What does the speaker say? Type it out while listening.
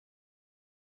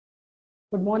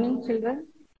Good morning, children.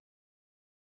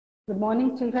 Good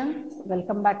morning, children.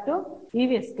 Welcome back to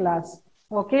EVS class.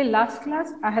 Okay, last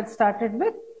class I had started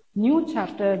with new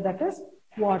chapter, that is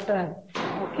water.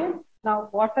 Okay, now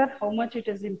water, how much it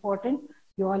is important,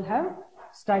 you all have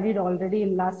studied already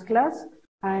in last class,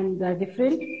 and the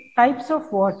different types of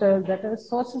water, that is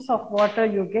sources of water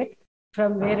you get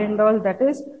from where and all, that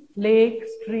is lakes,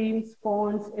 streams,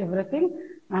 ponds, everything.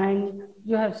 And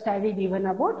you have studied even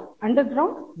about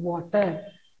underground water.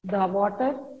 The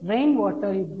water,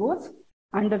 rainwater, it goes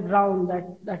underground.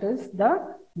 That is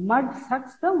the mud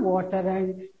sucks the water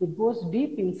and it goes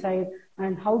deep inside.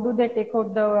 And how do they take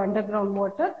out the underground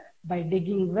water? By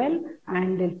digging well,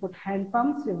 and they'll put hand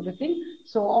pumps, everything.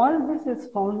 So all this is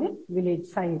found in village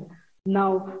side.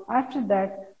 Now, after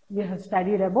that, we have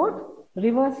studied about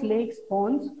rivers, lakes,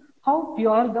 ponds, how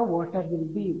pure the water will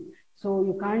be. So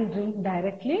you can't drink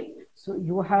directly. So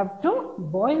you have to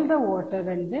boil the water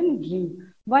and then drink.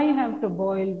 Why you have to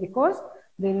boil? Because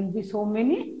there will be so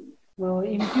many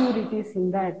impurities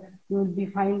in that. You will be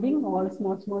finding all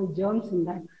small germs in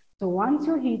that. So once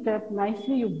you heat up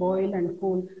nicely, you boil and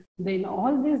cool, then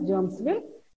all these germs will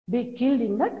be killed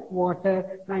in that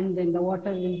water, and then the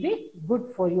water will be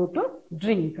good for you to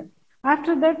drink.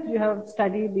 After that, you have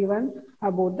studied even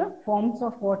about the forms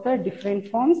of water, different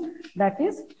forms. That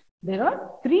is, there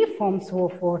are three forms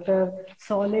of water: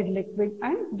 solid, liquid,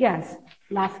 and gas.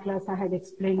 Last class I had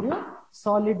explained you.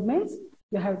 Solid means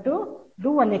you have to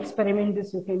do one experiment.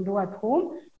 This you can do at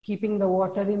home, keeping the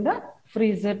water in the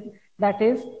freezer. That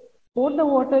is, pour the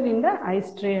water in the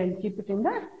ice tray and keep it in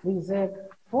the freezer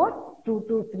for 2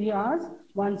 to 3 hours.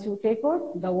 Once you take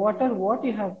out the water, what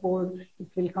you have poured, it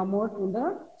will come out in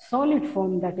the solid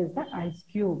form, that is the ice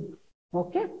cube.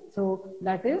 Okay, so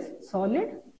that is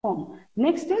solid form.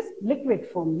 Next is liquid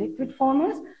form. Liquid form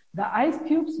is the ice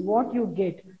cubes, what you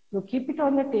get. You keep it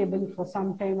on the table for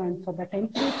some time, and for the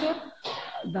temperature,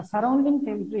 the surrounding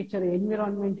temperature,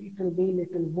 environment, it will be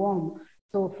little warm.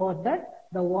 So for that,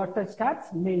 the water starts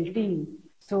melting.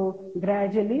 So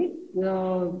gradually,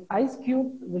 the ice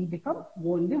cube will become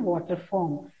only water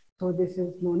form. So this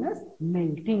is known as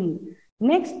melting.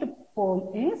 Next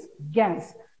form is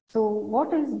gas. So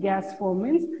what is gas form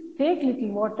means? Take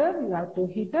little water, you have to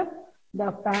heat up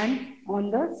the pan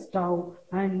on the stove,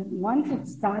 and once it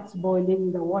starts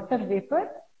boiling, the water vapor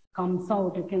comes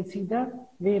out. You can see the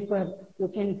vapor. You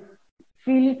can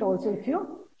feel it also. If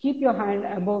you keep your hand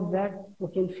above that, you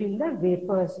can feel the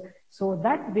vapors. So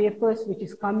that vapors which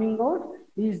is coming out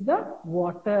is the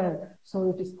water.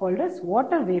 So it is called as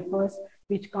water vapors,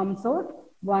 which comes out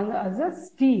one as a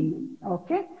steam.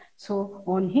 Okay. So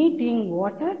on heating,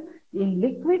 water in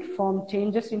liquid form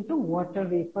changes into water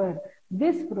vapor.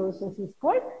 This process is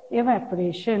called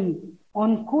evaporation.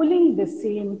 On cooling, the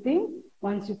same thing.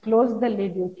 Once you close the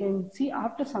lid, you can see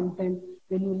after some time,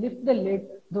 when you lift the lid,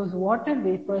 those water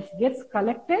vapors gets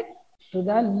collected to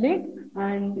the lid,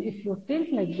 and if you tilt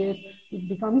like this, it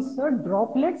becomes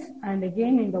droplets, and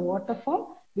again in the water form,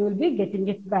 you will be getting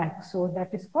it back. So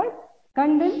that is called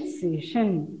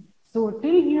condensation. So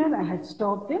till here I had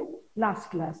stopped in last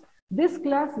class. This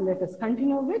class, let us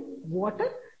continue with water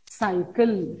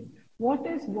cycle. What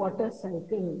is water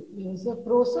cycle? It is a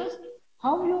process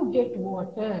how you get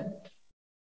water.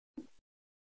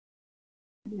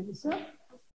 There is a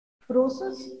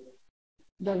process,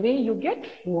 the way you get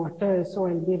water. So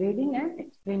I'll be reading and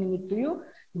explaining it to you.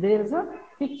 There is a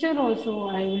picture also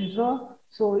I will draw,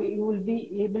 so you will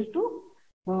be able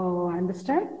to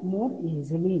understand more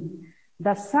easily.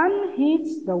 The sun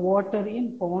heats the water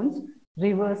in ponds,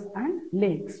 rivers, and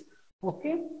lakes.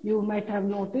 Okay, you might have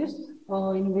noticed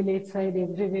in village side,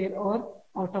 everywhere, or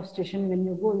out of station, when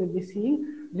you go, you'll be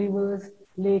seeing rivers,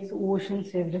 lakes, oceans,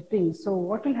 everything. So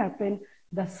what will happen?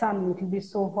 The sun, it will be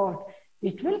so hot.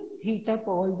 It will heat up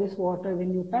all this water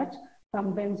when you touch.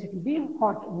 Sometimes it will be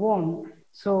hot, warm.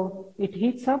 So it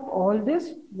heats up all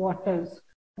these waters.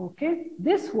 Okay.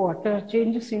 This water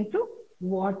changes into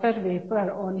water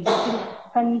vapor. On heating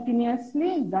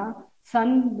continuously, the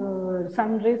sun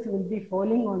rays will be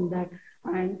falling on that,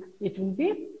 and it will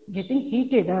be getting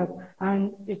heated up,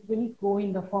 and it will go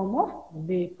in the form of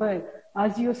vapor.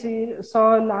 As you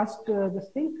saw last this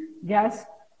thing, gas,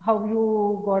 how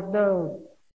you got the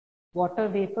water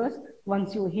vapors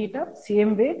once you heat up,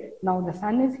 same way now the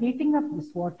sun is heating up this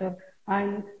water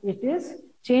and it is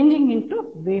changing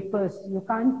into vapors. You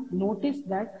can't notice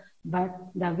that, but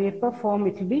the vapor form,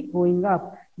 it will be going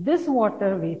up. This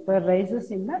water vapor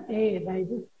rises in the air,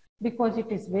 rises because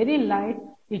it is very light,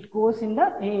 it goes in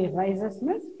the air. Rises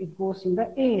means it goes in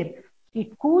the air.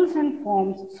 It cools and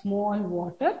forms small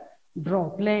water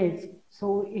droplets.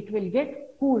 So it will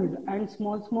get cooled, and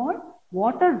small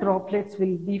water droplets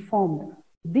will be formed.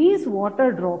 These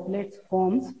water droplets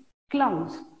forms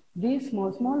clouds. These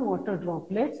small water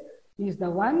droplets is the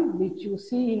one which you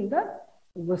see in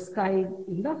the sky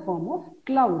in the form of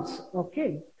clouds.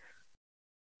 Okay.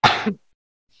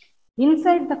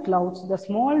 Inside the clouds, the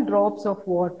small drops of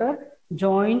water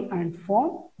join and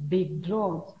form big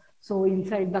drops. So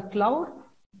inside the cloud,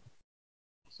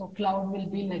 so cloud will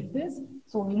be like this.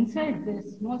 So inside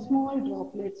this, small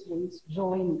droplets will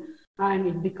join and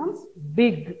it becomes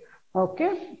big.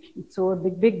 Okay. So the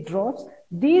big drops,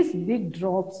 these big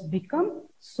drops become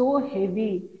so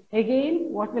heavy. Again,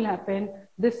 what will happen?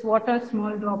 This water,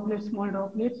 small droplets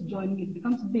join, it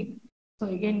becomes big. So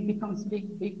again, it becomes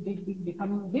big,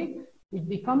 becoming big. It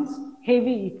becomes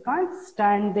heavy. It can't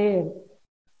stand there.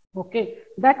 Okay,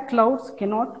 that clouds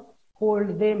cannot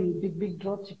hold them. Big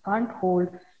drops, you can't hold.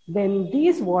 Then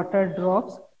these water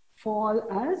drops fall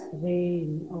as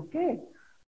rain. Okay.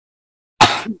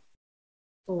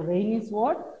 So rain is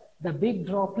what? The big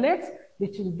droplets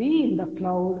which will be in the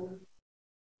cloud.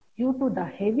 Due to the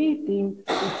heavy thing,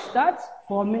 it starts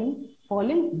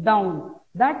falling down.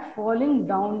 That falling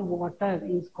down water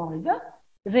is called the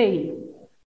rain.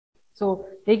 So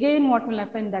again, what will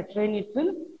happen? That rain, it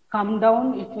will come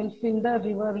down, it will fill the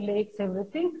river, lakes,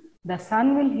 everything. The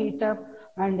sun will heat up,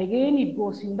 and again it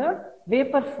goes in the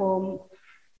vapor form.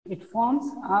 It forms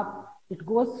up, it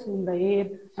goes in the air,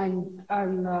 and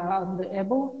on the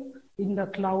above in the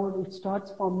cloud, it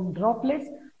starts forming droplets,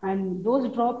 and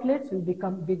those droplets will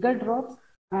become bigger drops,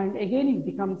 and again it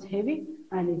becomes heavy,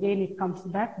 and again it comes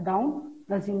back down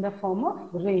as in the form of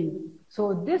rain.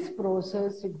 So this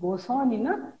process, it goes on in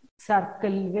a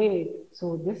circle way.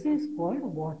 So this is called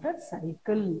water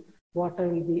cycle. Water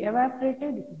will be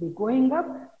evaporated, it will be going up.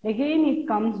 Again, it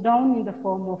comes down in the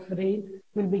form of rain,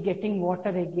 will be getting water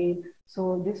again.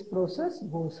 So this process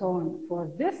goes on.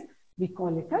 For this, we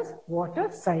call it as water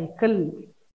cycle.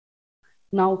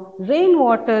 Now,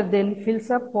 rainwater then fills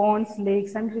up ponds,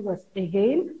 lakes, and rivers.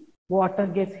 Again, water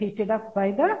gets heated up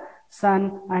by the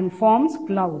sun and forms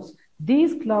clouds.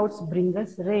 These clouds bring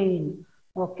us rain.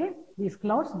 Okay, these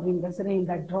clouds bring us rain.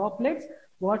 That droplets,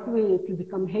 what will it will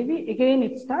become heavy? Again,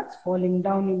 it starts falling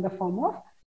down in the form of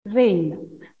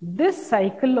rain. This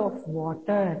cycle of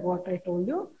water, what I told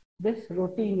you, this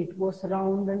routine, it goes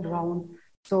round and round.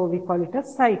 So we call it a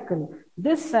cycle.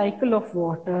 This cycle of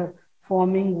water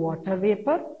forming water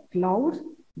vapor, clouds,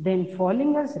 then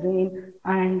falling as rain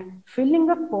and filling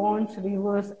up ponds,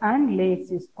 rivers and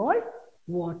lakes is called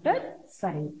water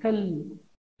cycle.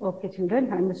 Okay,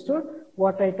 children, understood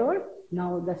what I told?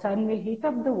 Now the sun will heat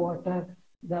up the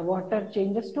water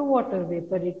changes to water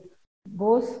vapor, it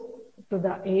goes to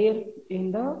the air,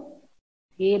 in the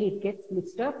air it gets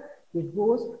mixed up, it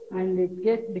goes and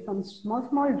it becomes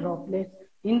small droplets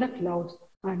in the clouds,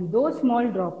 and those small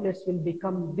droplets will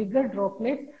become bigger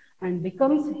droplets and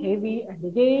becomes heavy, and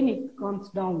again it comes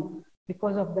down.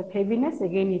 Because of the heaviness,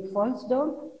 again it falls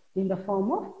down in the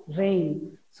form of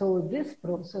rain. So this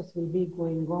process will be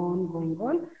going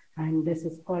on, and this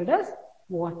is called as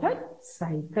water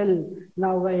cycle.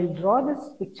 Now I'll draw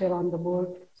this picture on the board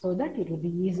so that it will be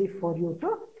easy for you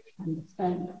to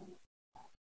understand.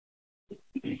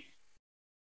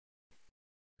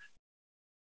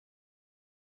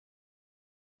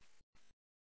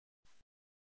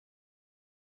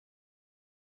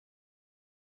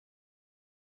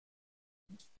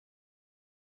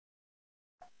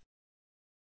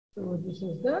 So this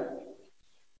is the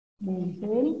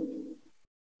mountain.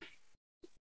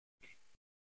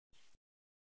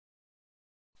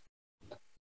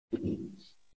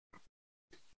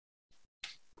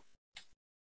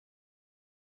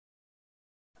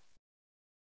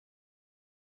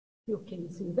 You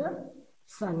can see the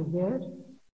sun here.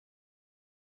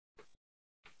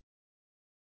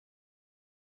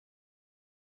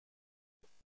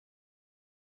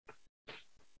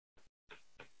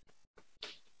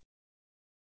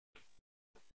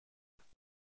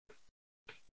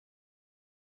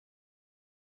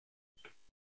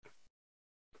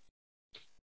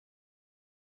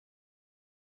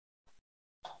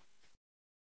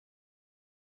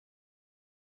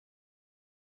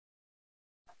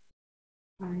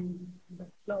 And the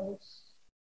clouds.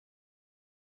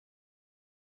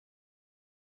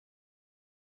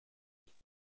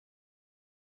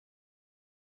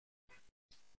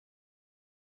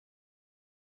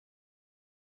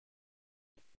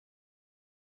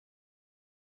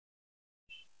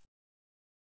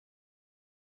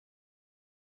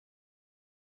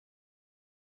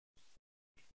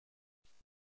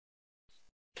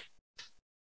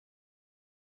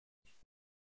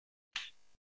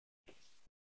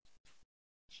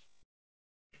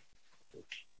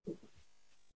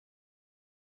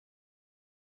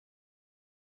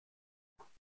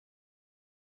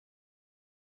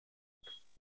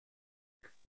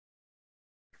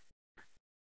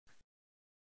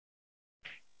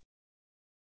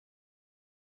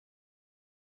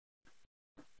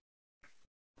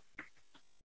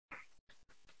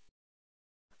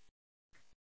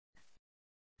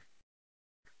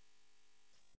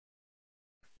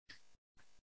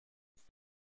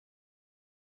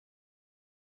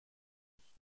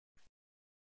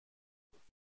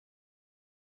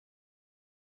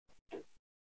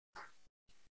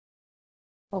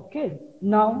 Okay,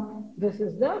 now this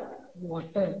is the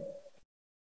water.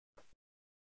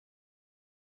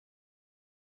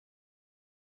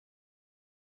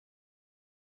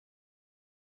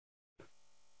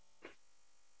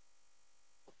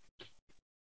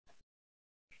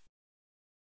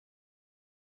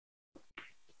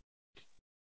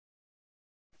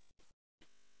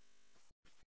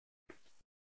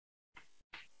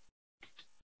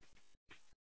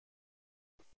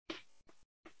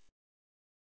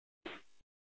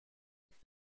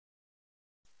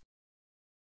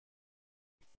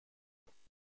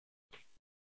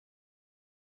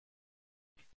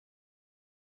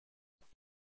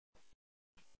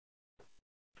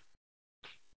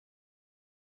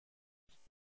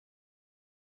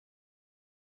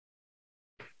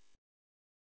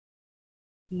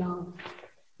 Now,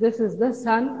 this is the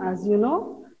sun, as you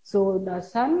know. So the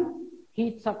sun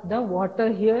heats up the water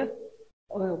here.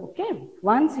 Okay,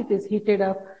 once it is heated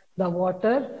up, the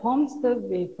water forms the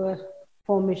vapor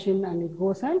formation and it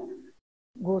goes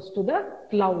to the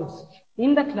clouds.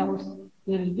 In the clouds,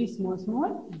 there will be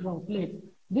small droplets.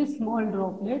 These small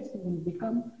droplets will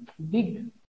become big,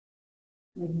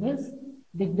 like this,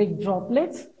 big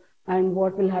droplets. And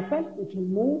what will happen? It will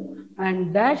move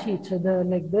and dash each other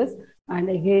like this. And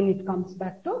again, it comes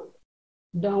back to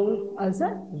down as a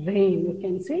rain. You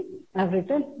can see I've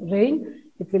written rain.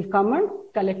 It will come and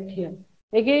collect here.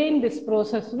 Again, this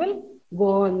process will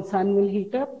go on. Sun will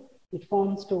heat up. It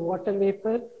forms to water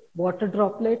vapor, water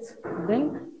droplets.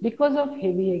 Then because of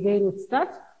heavy, again, it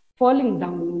starts falling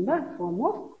down in the form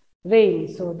of rain.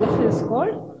 So this is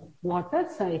called water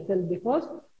cycle because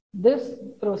this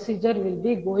procedure will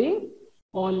be going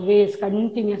always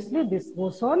continuously. This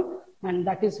goes on. And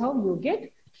that is how you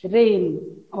get rain.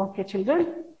 Okay,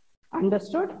 children,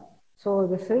 understood? So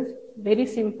this is very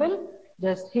simple.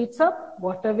 Just heats up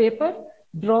water vapor,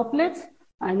 droplets,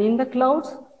 and in the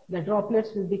clouds, the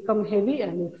droplets will become heavy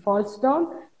and it falls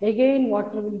down. Again,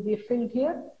 water will be filled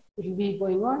here. It will be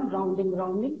going on,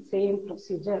 rounding, same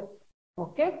procedure.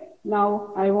 Okay,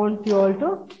 now I want you all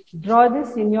to draw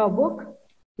this in your book.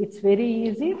 It's very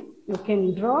easy. You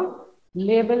can draw,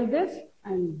 label this,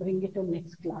 and bring it to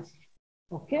next class.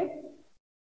 Okay.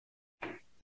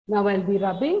 Now I'll be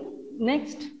rubbing.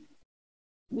 Next,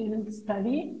 we will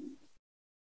study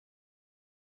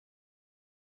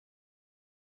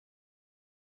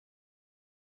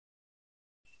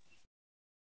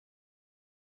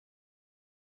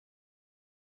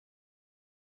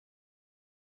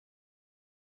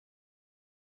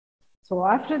so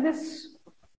after this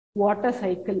water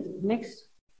cycle, next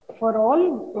for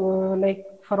all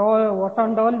what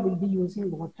and all will be using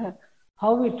water,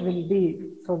 how it will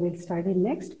be. So we'll study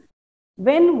next.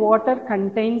 When water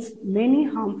contains many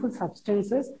harmful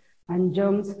substances and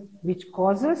germs which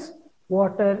causes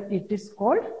water, it is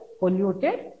called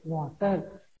polluted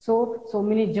water. So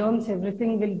many germs,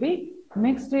 everything will be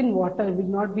mixed in water, will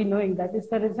not be knowing. That is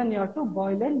the reason you have to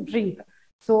boil and drink.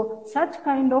 So such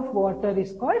kind of water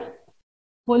is called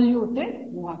polluted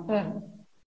water.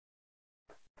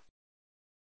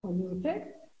 Polluted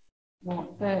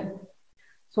water.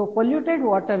 So polluted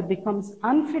water becomes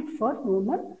unfit for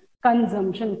human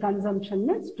consumption. Consumption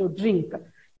means to drink.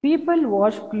 People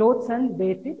wash clothes and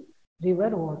bathe in river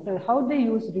water. How they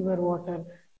use river water?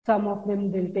 Some of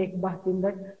them, they'll take bath in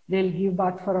that. They'll give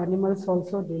bath for animals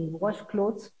also. They'll wash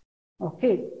clothes.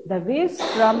 Okay. The waste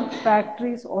from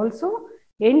factories also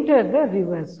enter the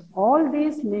rivers. All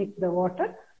these make the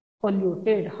water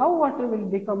polluted. How water will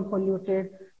become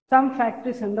polluted? Some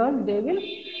factories and all, they will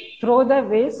throw the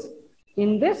waste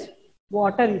in this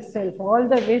water itself. All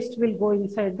the waste will go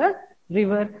inside the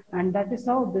river, and that is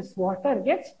how this water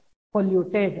gets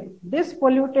polluted. This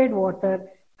polluted water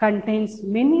contains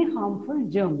many harmful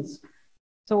germs.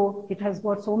 So it has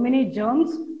got so many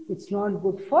germs, it's not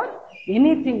good for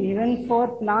anything. Even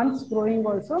for plants growing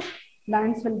also,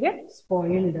 plants will get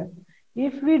spoiled.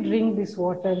 If we drink this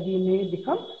water, we may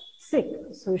become sick.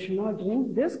 So we should not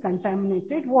drink this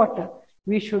contaminated water.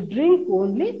 We should drink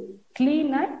only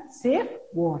clean and safe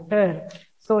water.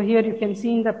 So here you can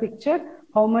see in the picture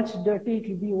how much dirty it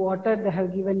will be water they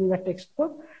have given in the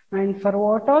textbook. And for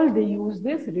what all they use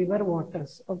this river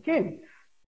waters. Okay.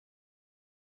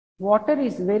 Water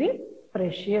is very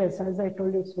precious. As I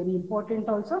told you, it's very important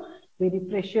also, very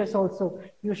precious also.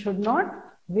 You should not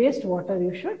waste water.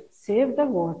 You should save the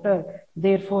water.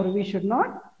 Therefore, we should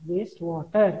not waste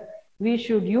water. We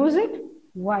should use it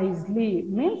wisely.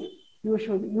 Means you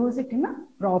should use it in a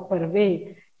proper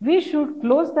way. We should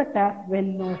close the tap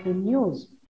when not in use.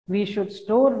 We should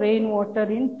store rainwater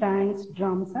in tanks,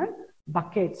 drums, and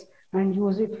buckets and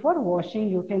use it for washing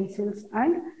utensils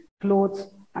and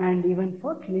clothes and even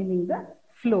for cleaning the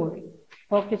floor.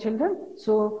 Okay, children.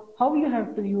 So how you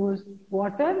have to use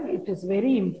water? It is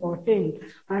very important,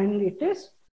 and it is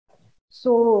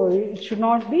so it should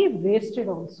not be wasted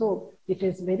also. It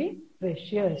is very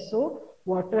precious. So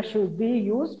water should be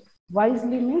used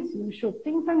wisely, means you should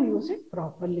think and use it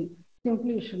properly.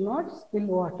 Simply you should not spill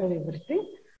water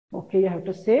everything. Okay, you have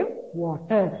to save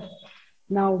water.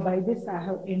 Now by this I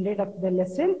have ended up the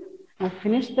lesson. I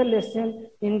finished the lesson.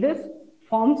 In this,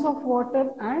 forms of water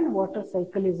and water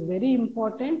cycle is very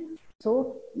important.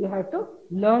 So you have to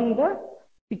learn the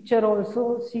picture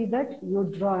also. See that you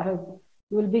draw.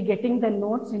 You will be getting the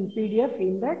notes in PDF.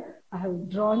 In that I have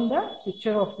drawn the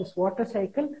picture of this water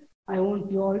cycle. I want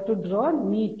you all to draw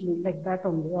neatly like that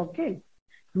only. Okay.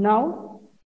 Now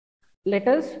let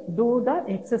us do the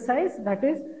exercise, that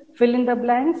is fill in the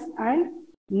blanks and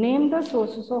name the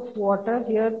sources of water.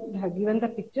 Here I have given the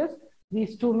pictures.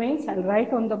 These two names I'll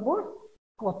write on the board.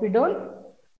 Copy down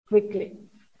quickly.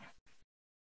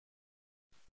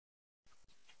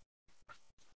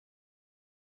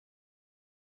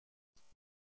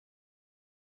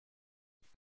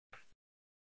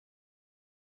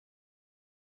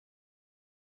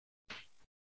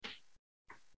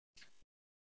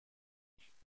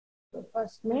 So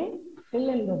first name, fill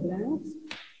in the blanks.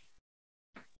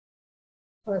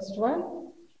 First one,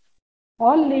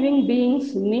 all living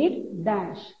beings need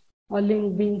dash. All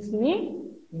living beings need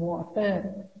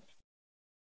water.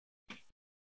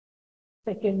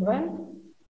 Second one,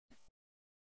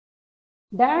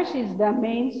 dash is the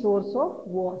main source of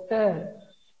water.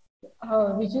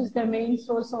 Which is the main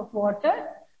source of water?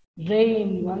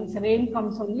 Rain. Once rain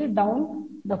comes only down,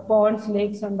 the ponds,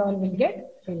 lakes and all will get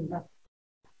filled up.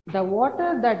 The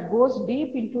water that goes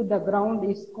deep into the ground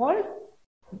is called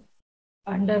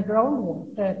underground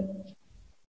water.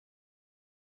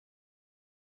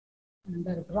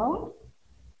 Underground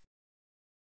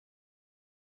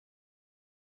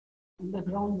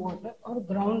water or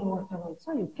groundwater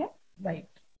also you can write.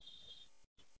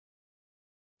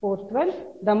 Fourth one,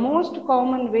 the most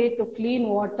common way to clean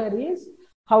water is,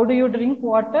 how do you drink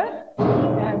water?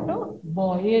 You have to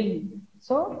boil.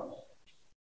 So,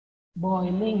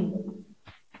 boiling.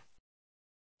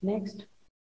 Next,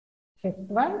 fifth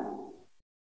one,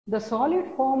 the solid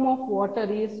form of water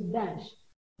is dash.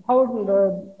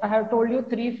 I have told you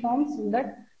three forms in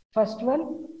that. First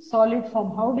one, solid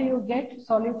form. How do you get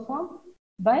solid form?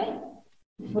 By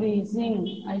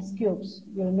freezing ice cubes.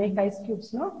 You will make ice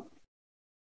cubes, no?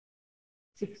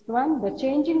 Sixth one, the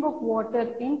changing of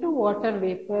water into water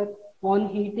vapor on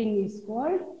heating is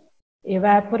called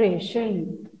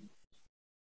evaporation.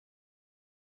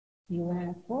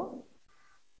 Evaporation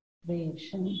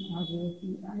or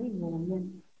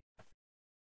A-P-I-O-N.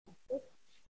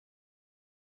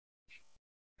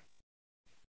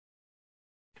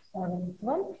 Seventh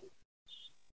one,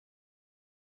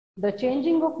 the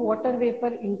changing of water vapor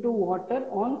into water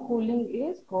on cooling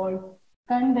is called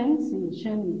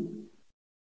condensation.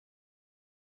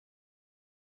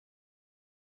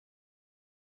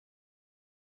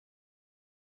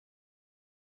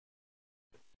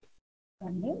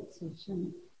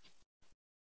 Condensation.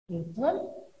 Eighth one,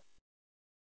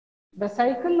 the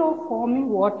cycle of forming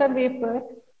water vapor,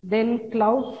 then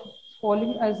clouds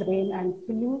falling as rain and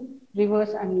filling rivers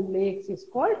and lakes is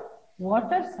called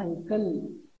water cycle.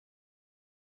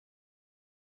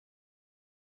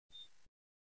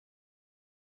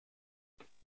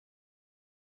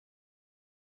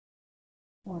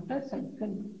 Water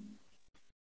cycle.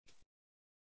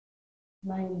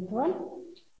 Ninth one,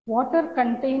 water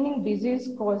containing disease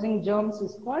causing germs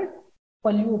is called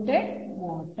polluted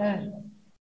water.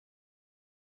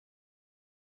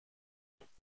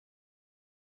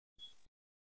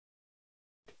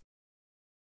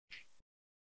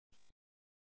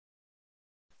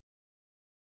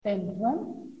 Tenth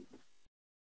one,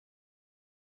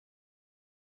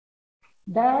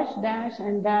 dash, dash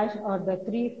and dash are the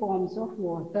three forms of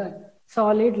water: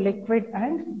 solid, liquid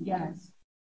and gas.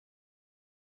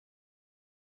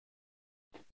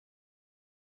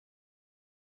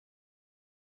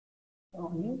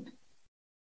 on it.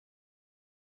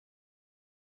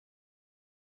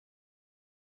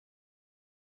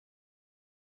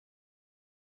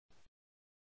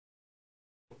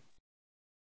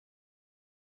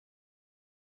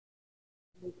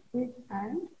 Liquid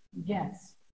and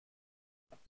gas.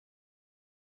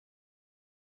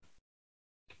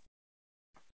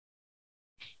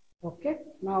 Okay,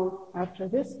 now after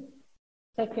this,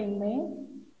 second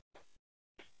name,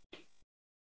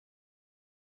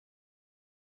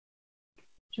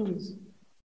 choose.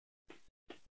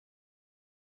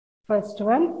 First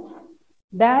one,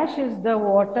 dash is the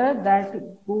water that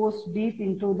goes deep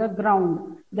into the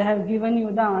ground. They have given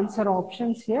you the answer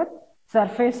options here.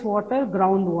 Surface water,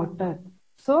 groundwater.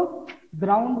 So,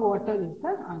 groundwater is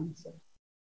the answer.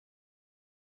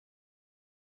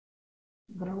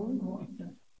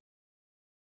 Groundwater.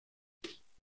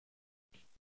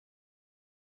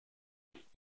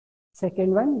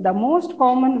 Second one, the most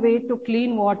common way to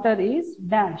clean water is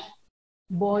dash.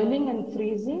 Boiling and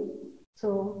freezing.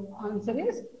 So, answer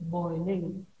is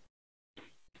boiling.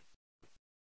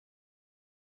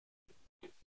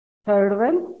 Third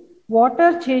one,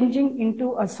 water changing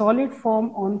into a solid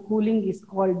form on cooling is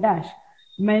called dash.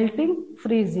 Melting,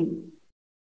 freezing.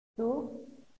 So,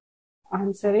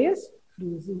 answer is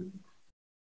freezing.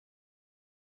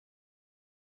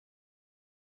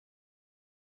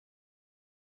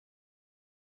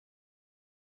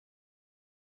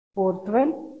 Fourth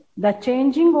one, the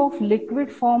changing of liquid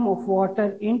form of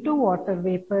water into water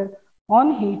vapor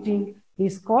on heating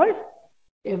is called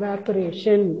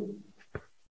evaporation.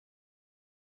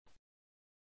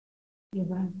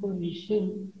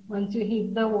 Evaporation. Once you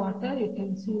heat the water, you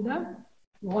can see the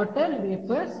water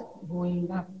vapors going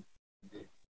up.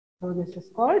 So this is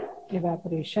called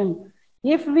evaporation.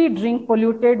 If we drink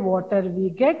polluted water,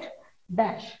 we get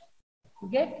dash.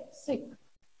 Get sick.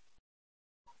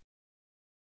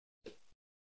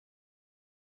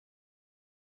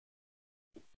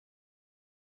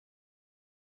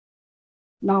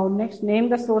 Now next, name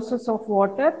the sources of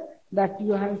water that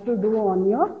you have to do on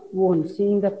your own.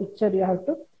 Seeing the picture, you have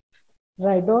to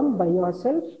write down by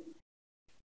yourself.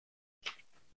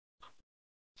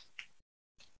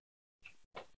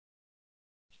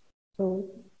 So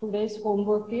today's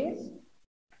homework is,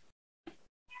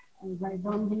 I'll write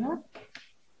down here.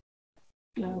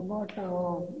 You have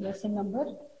got lesson number.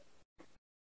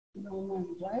 Down and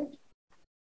write.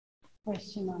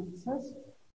 Question answers.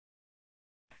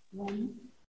 1,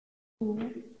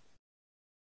 2,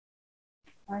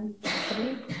 and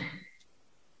 3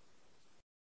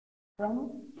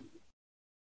 from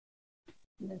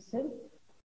lesson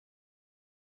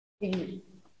A.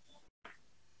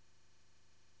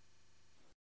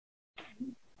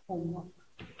 Homework.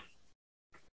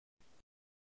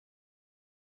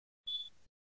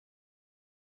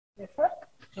 Refer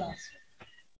class.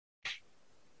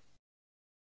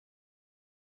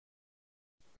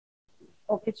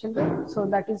 Okay, children. So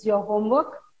that is your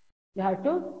homework. You have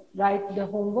to write the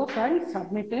homework and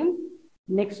submit in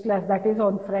next class. That is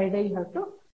on Friday. You have to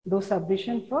do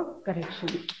submission for correction.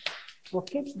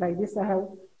 Okay. By this, I have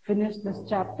finished this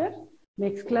chapter.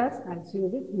 Next class, I'll see you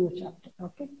with new chapter.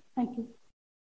 Okay. Thank you.